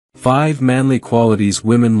5 manly qualities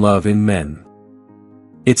women love in men.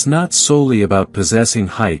 It's not solely about possessing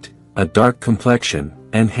height, a dark complexion,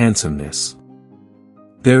 and handsomeness.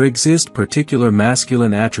 There exist particular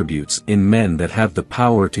masculine attributes in men that have the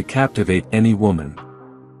power to captivate any woman.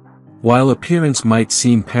 While appearance might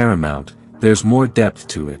seem paramount, there's more depth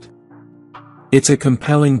to it. It's a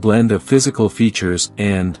compelling blend of physical features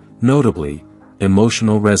and, notably,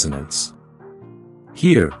 emotional resonance.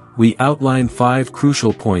 Here, we outline 5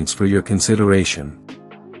 crucial points for your consideration.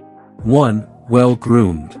 1.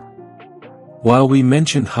 Well-groomed. While we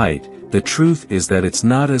mentioned height, the truth is that it's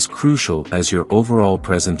not as crucial as your overall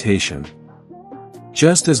presentation.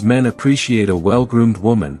 Just as men appreciate a well-groomed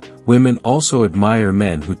woman, women also admire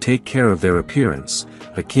men who take care of their appearance,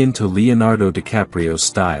 akin to Leonardo DiCaprio's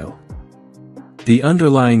style. The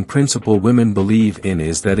underlying principle women believe in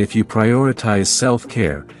is that if you prioritize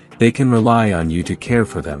self-care, they can rely on you to care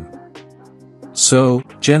for them. So,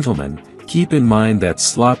 gentlemen, keep in mind that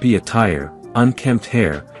sloppy attire, unkempt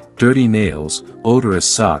hair, dirty nails, odorous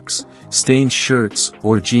socks, stained shirts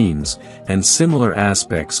or jeans, and similar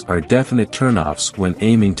aspects are definite turnoffs when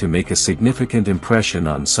aiming to make a significant impression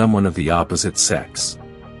on someone of the opposite sex.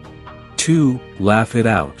 2. Laugh it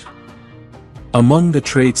out. Among the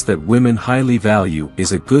traits that women highly value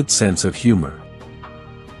is a good sense of humor.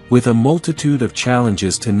 With a multitude of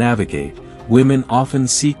challenges to navigate, women often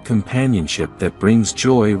seek companionship that brings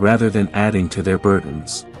joy rather than adding to their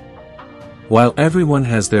burdens. While everyone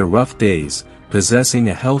has their rough days, possessing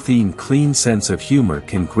a healthy and clean sense of humor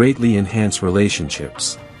can greatly enhance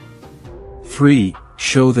relationships. 3.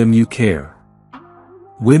 Show them you care.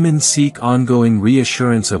 Women seek ongoing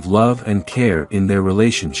reassurance of love and care in their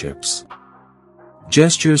relationships.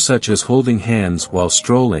 Gestures such as holding hands while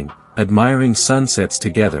strolling, admiring sunsets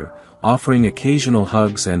together, offering occasional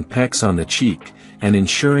hugs and pecks on the cheek, and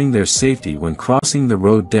ensuring their safety when crossing the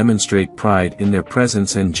road demonstrate pride in their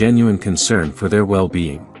presence and genuine concern for their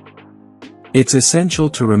well-being. It's essential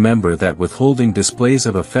to remember that withholding displays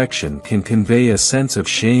of affection can convey a sense of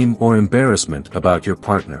shame or embarrassment about your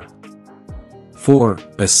partner. 4.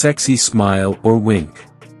 A sexy smile or wink.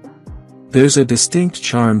 There's a distinct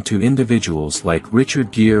charm to individuals like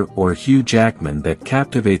Richard Gere or Hugh Jackman that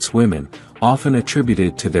captivates women, often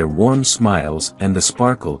attributed to their warm smiles and the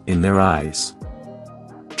sparkle in their eyes.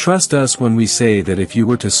 Trust us when we say that if you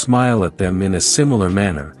were to smile at them in a similar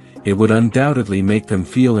manner, it would undoubtedly make them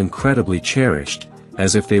feel incredibly cherished,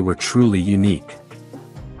 as if they were truly unique.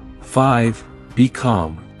 5. Be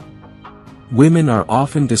calm. Women are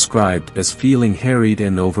often described as feeling harried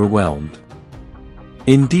and overwhelmed.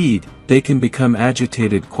 Indeed, they can become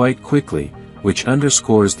agitated quite quickly, which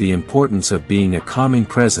underscores the importance of being a calming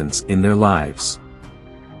presence in their lives.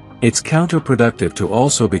 It's counterproductive to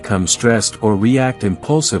also become stressed or react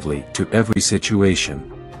impulsively to every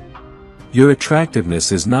situation. Your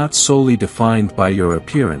attractiveness is not solely defined by your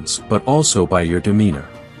appearance but also by your demeanor.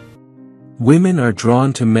 Women are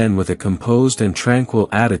drawn to men with a composed and tranquil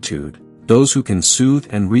attitude, those who can soothe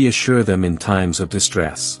and reassure them in times of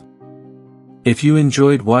distress. If you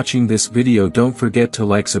enjoyed watching this video, don't forget to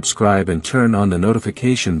like, subscribe and turn on the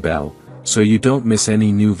notification bell, so you don't miss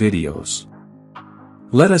any new videos.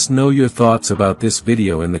 Let us know your thoughts about this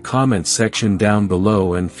video in the comments section down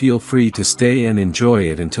below and feel free to stay and enjoy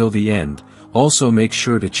it until the end. Also make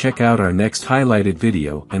sure to check out our next highlighted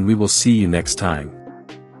video and we will see you next time.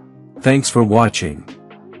 Thanks for watching.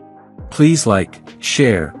 Please like,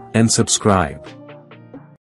 share, and subscribe.